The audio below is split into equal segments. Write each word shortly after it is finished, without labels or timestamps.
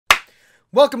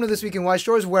Welcome to This Week in Weiss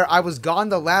Schwarz, where I was gone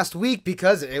the last week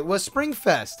because it was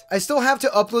Springfest. I still have to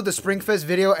upload the Springfest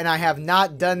video, and I have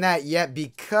not done that yet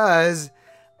because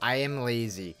I am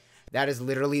lazy. That is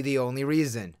literally the only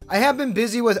reason. I have been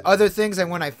busy with other things, and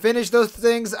when I finish those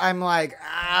things, I'm like,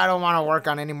 I don't want to work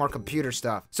on any more computer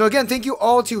stuff. So again, thank you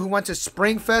all who went to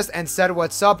Springfest and said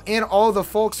what's up, and all the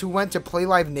folks who went to Play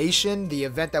Live Nation, the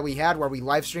event that we had where we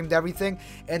live streamed everything,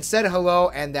 and said hello,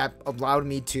 and that allowed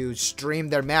me to stream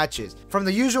their matches. From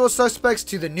the usual suspects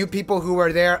to the new people who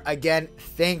were there, again,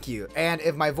 thank you. And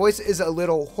if my voice is a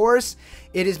little hoarse,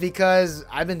 it is because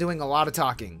I've been doing a lot of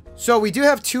talking. So we do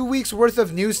have 2 weeks worth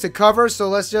of news to cover, so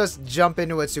let's just jump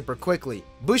into it super quickly.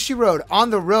 Bushiroad On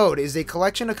the Road is a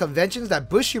collection of conventions that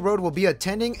Bushiroad will be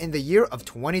attending in the year of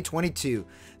 2022.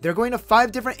 They're going to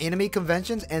 5 different anime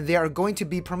conventions, and they are going to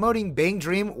be promoting Bang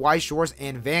Dream, Weiss Schwarz,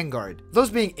 and Vanguard. Those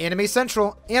being Anime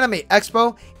Central, Anime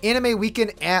Expo, Anime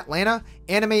Weekend Atlanta,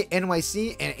 Anime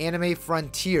NYC, and Anime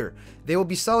Frontier. They will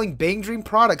be selling Bang Dream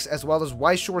products as well as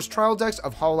Weiss Schwarz trial decks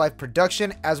of Hololive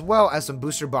production, as well as some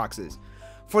booster boxes.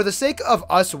 For the sake of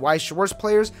us Weiss Schwarz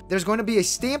players, there's going to be a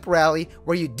stamp rally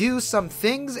where you do some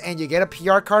things and you get a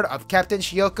PR card of Captain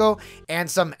Shioko and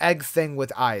some egg thing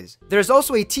with eyes. There's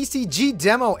also a TCG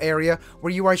demo area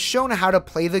where you are shown how to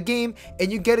play the game and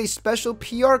you get a special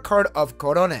PR card of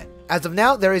Korone. As of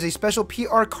now, there is a special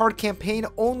PR card campaign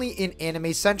only in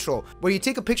Anime Central, where you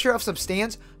take a picture of some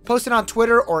stands, post it on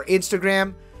Twitter or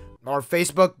Instagram, or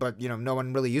Facebook, but no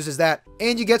one really uses that,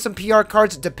 and you get some PR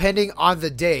cards depending on the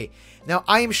day. Now,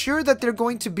 I am sure that they're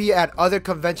going to be at other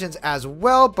conventions as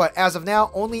well, but as of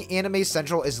now, only Anime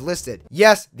Central is listed.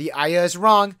 Yes, the Aya is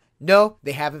wrong. No,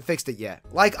 they haven't fixed it yet.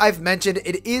 Like I've mentioned,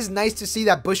 it is nice to see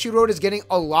that Bushiroad is getting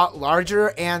a lot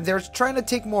larger and they're trying to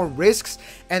take more risks,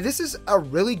 and this is a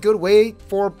really good way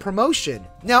for promotion.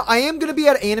 Now, I am going to be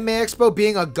at Anime Expo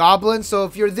being a goblin, so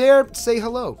if you're there, say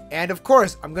hello. And of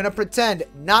course, I'm going to pretend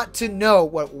not to know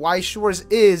what Weiss Schwarz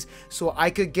is so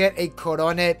I could get a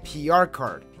Korone PR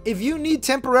card. If you need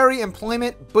temporary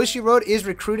employment, Bushiroad is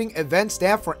recruiting event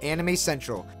staff for Anime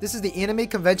Central. This is the anime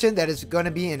convention that is going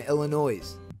to be in Illinois.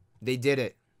 They did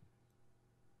it.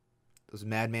 Those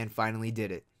madmen finally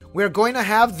did it. We're going to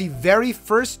have the very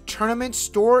first tournament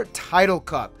store Title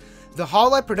Cup. The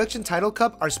Hololive Production Title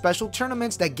Cup are special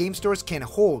tournaments that game stores can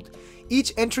hold.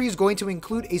 Each entry is going to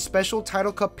include a special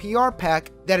Title Cup PR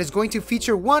pack that is going to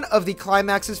feature one of the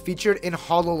climaxes featured in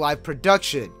Hololive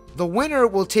production. The winner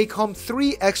will take home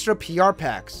 3 extra PR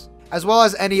packs, as well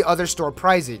as any other store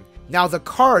prizing. Now, the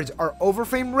cards are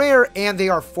overframe rare and they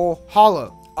are full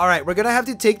holo. Alright, we're gonna have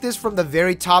to take this from the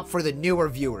very top for the newer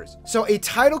viewers. So a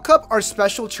Title Cup are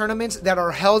special tournaments that are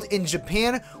held in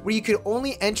Japan where you can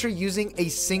only enter using a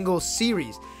single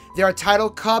series. There are Title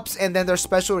Cups, and then there are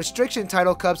special restriction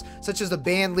Title Cups such as the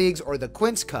Band Leagues or the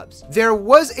Quince Cups. There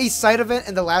was a side event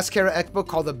in the last Kara Expo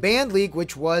called the Band League,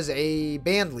 which was a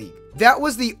band league. That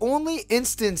was the only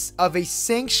instance of a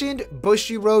sanctioned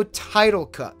Bushiroad Title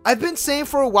Cup. I've been saying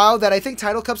for a while that I think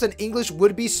Title Cups in English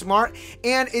would be smart,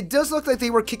 and it does look like they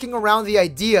were kicking around the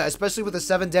idea, especially with the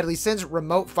 7 Deadly Sins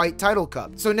Remote Fight Title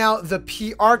Cup. So now the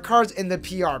PR cards in the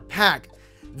PR pack.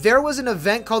 There was an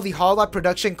event called the Hololive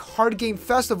Production Card Game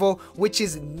Festival, which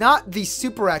is not the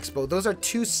Super Expo. Those are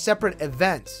 2 separate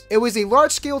events. It was a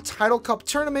large-scale Title Cup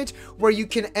tournament where you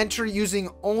can enter using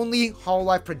only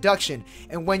Hololive production,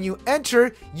 and when you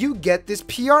enter, you get this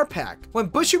PR pack. When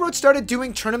Bushiroad started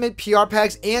doing tournament PR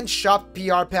packs and shop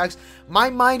PR packs, my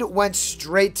mind went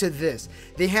straight to this.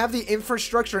 They have the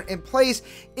infrastructure in place,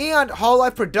 and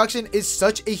Hololive production is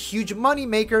such a huge money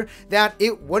maker that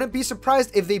it wouldn't be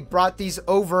surprised if they brought these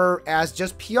over as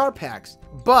just PR packs.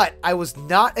 But I was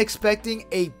not expecting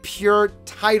a pure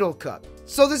Title Cup.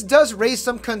 So this does raise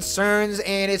some concerns,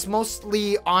 and it's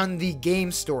mostly on the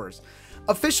game stores.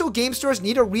 Official game stores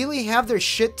need to really have their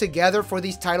shit together for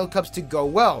these Title Cups to go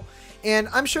well. And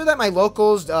I'm sure that my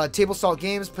locals, Table Salt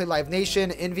Games, Play Live Nation,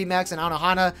 EnvyMax, and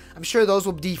Anohana, I'm sure those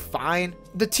will be fine.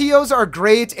 The TOs are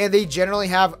great, and they generally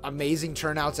have amazing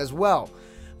turnouts as well.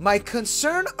 My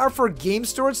concern are for game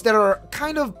stores that are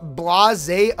kind of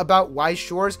blasé about Weiss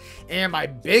Schwarz, and my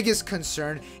biggest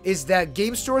concern is that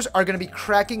game stores are going to be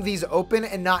cracking these open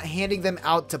and not handing them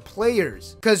out to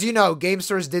players. Because, game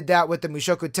stores did that with the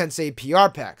Mushoku Tensei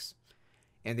PR packs,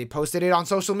 and they posted it on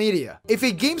social media. If a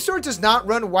game store does not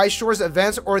run Weiss Schwarz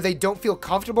events, or they don't feel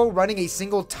comfortable running a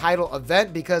single title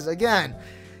event, because again,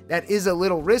 that is a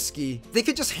little risky, they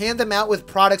could just hand them out with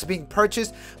products being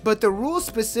purchased, but the rules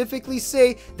specifically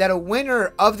say that a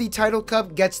winner of the Title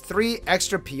Cup gets 3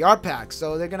 extra PR packs,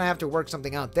 so they're gonna have to work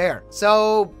something out there.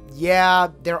 So yeah,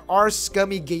 there are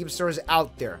scummy game stores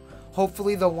out there.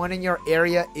 Hopefully the one in your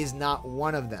area is not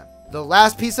one of them. The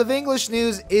last piece of English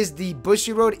news is the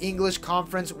Bushiroad English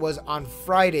Conference was on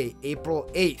Friday, April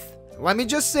 8th. Let me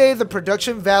just say the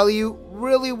production value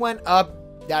really went up.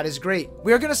 That is great.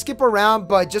 We are going to skip around,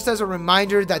 but just as a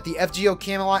reminder that the FGO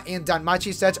Camelot and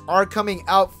Danmachi sets are coming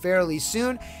out fairly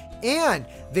soon, and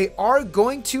they are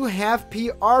going to have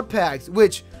PR packs,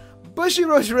 which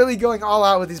Bushiroad's really going all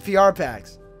out with these PR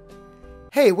packs.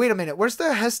 Hey, wait a minute, where's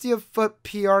the Hestia Foot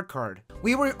PR card?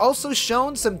 We were also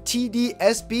shown some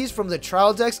TDSBs from the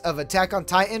trial decks of Attack on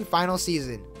Titan final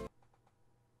season.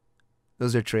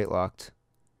 Those are trait locked.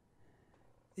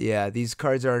 Yeah, these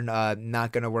cards are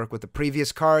not going to work with the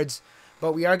previous cards,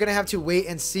 but we are going to have to wait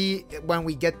and see when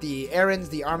we get the Erins,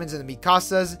 the Armins, and the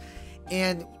Mikasas,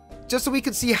 and just so we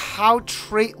can see how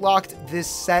trait locked this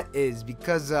set is,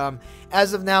 because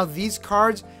as of now, these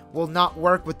cards will not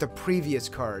work with the previous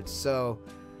cards, so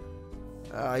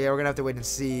yeah, we're going to have to wait and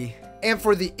see. And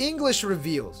for the English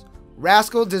reveals,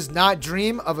 Rascal Does Not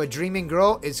Dream of a Dreaming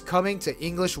Girl is coming to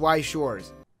English Weiss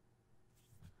Schwarz.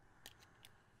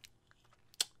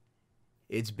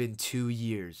 It's been 2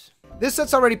 years. This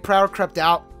set's already power crept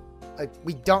out. Like,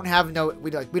 we don't have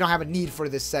a need for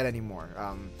this set anymore.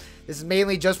 This is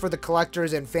mainly just for the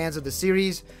collectors and fans of the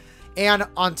series. And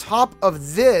on top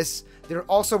of this, they're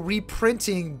also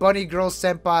reprinting Bunny Girl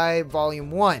Senpai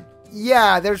Volume 1.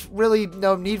 Yeah, there's really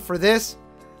no need for this.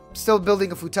 I'm still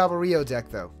building a Futaba Rio deck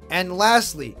though. And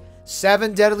lastly,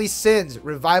 7 Deadly Sins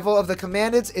Revival of the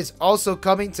Commandants is also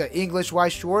coming to English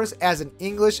Weiss Schwarz as an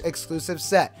English exclusive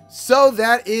set. So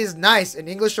that is nice. An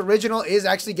English original is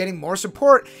actually getting more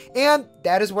support, and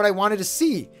that is what I wanted to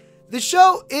see. The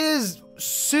show is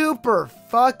super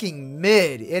fucking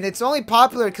mid, and it's only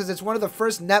popular because it's one of the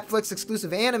first Netflix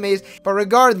exclusive animes, but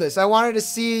regardless, I wanted to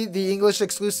see the English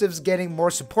exclusives getting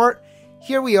more support.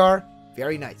 Here we are.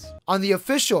 Very nice. On the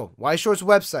official Weiss Schwarz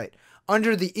website,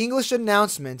 under the English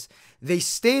announcements, they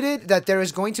stated that there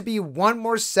is going to be one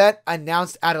more set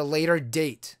announced at a later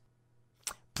date.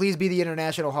 Please be the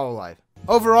International Hololive.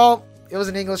 Overall, it was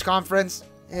an English conference.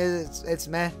 It's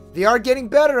meh. They are getting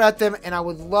better at them, and I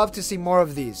would love to see more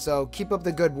of these, so keep up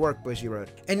the good work, Bushiroad.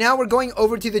 And now we're going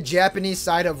over to the Japanese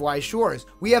side of Weiss Schwarz.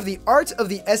 We have the art of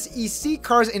the SEC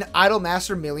cards in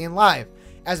Idolmaster Million Live.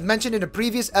 As mentioned in a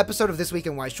previous episode of This Week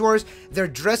in Weiss Schwarz, their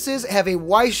dresses have a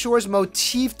Weiss Schwarz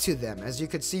motif to them. As you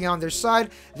can see on their side,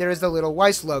 there is the little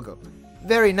Weiss logo.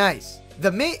 Very nice.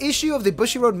 The May issue of the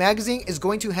Bushiroad magazine is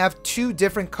going to have 2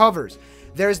 different covers.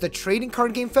 There is the Trading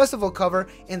Card Game Festival cover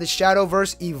and the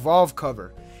Shadowverse Evolve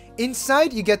cover.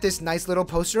 Inside, you get this nice little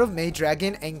poster of Maid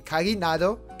Dragon and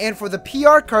Kaginado. And for the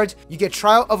PR cards, you get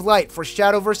Trial of Light for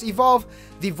Shadowverse Evolve,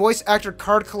 the voice actor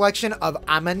card collection of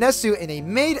Amanesu in a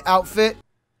maid outfit,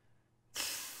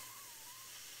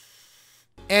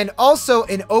 and also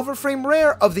an overframe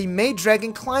rare of the Maid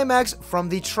Dragon Climax from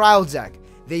the trial deck.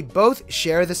 They both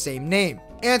share the same name.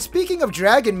 And speaking of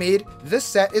Dragon Maid, this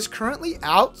set is currently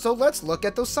out, so let's look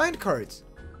at those signed cards.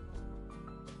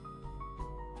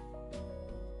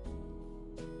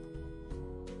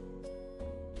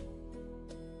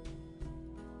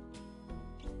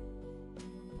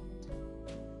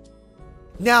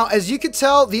 Now, as you can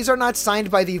tell, these are not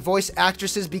signed by the voice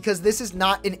actresses because this is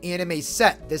not an anime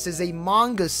set. This is a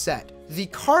manga set. The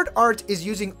card art is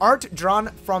using art drawn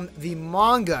from the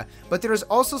manga, but there is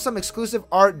also some exclusive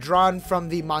art drawn from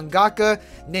the mangaka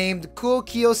named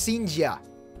Kuokyo Shinja.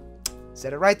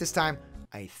 Said it right this time,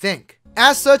 I think.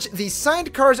 As such, the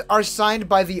signed cards are signed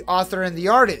by the author and the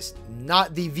artist,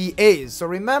 not the VAs. So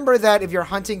remember that if you're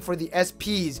hunting for the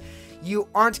SPs, you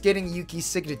aren't getting Yuki's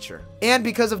signature. And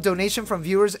because of donation from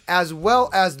viewers as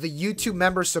well as the YouTube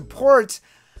member support,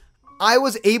 I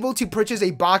was able to purchase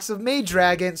a box of Maid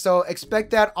Dragon, so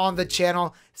expect that on the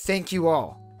channel. Thank you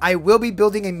all. I will be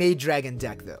building a Maid Dragon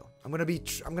deck though. I'm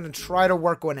gonna try to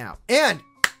work one out. And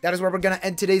that is where we're gonna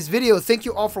end today's video. Thank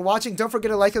you all for watching. Don't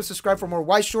forget to like and subscribe for more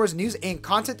Weiss Schwarz news and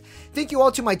content. Thank you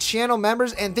all to my channel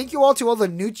members, and thank you all to all the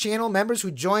new channel members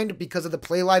who joined because of the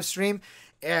play live stream.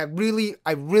 I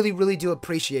really do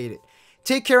appreciate it.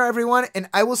 Take care, everyone, and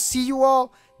I will see you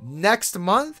all next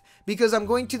month because I'm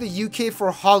going to the UK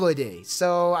for holiday,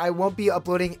 so I won't be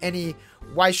uploading any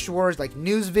Weiss Schwarz like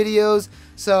news videos.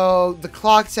 So the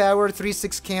Clock Tower,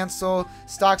 3-6 cancel,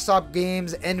 Stock Stop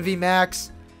Games, Envy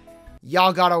Max,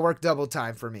 y'all gotta work double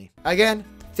time for me. Again,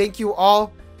 thank you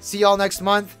all. See y'all next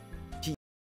month.